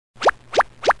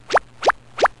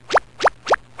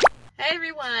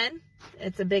everyone.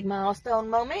 It's a big milestone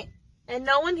moment. And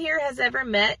no one here has ever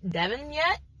met Devin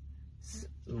yet.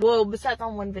 Well, besides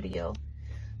on one video.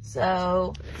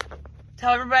 So,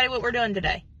 tell everybody what we're doing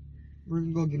today. We're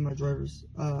going to go get my driver's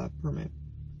permit.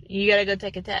 You got to go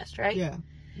take a test, right? Yeah.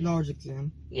 Knowledge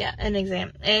exam. Yeah, an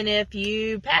exam. And if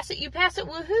you pass it,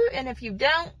 woohoo. And if you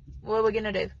don't, what are we going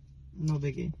to do? No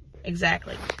biggie.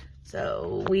 Exactly.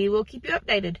 So, we will keep you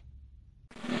updated.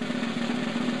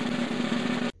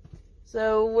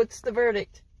 So, what's the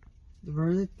verdict? The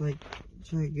verdict? Like,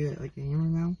 should I get like a hammer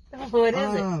now? What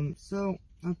is it? So,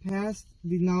 I passed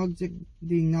the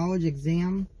knowledge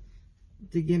exam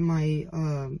to get my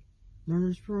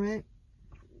learner's permit.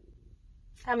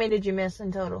 How many did you miss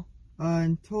in total?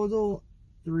 In total,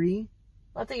 3.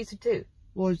 Well, I thought you said 2.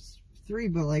 Well, it's 3,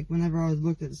 but like whenever I was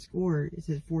looked at the score, it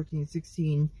said 14,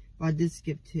 16, but I did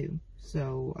skip 2.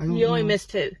 So, I don't know. You only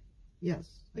missed 2? Yes.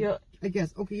 I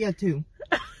guess. Okay, yeah, 2.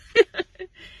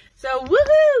 So,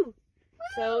 woohoo!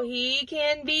 So, he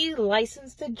can be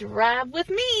licensed to drive with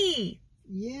me.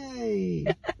 Yay.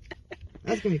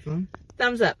 That's going to be fun.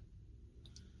 Thumbs up.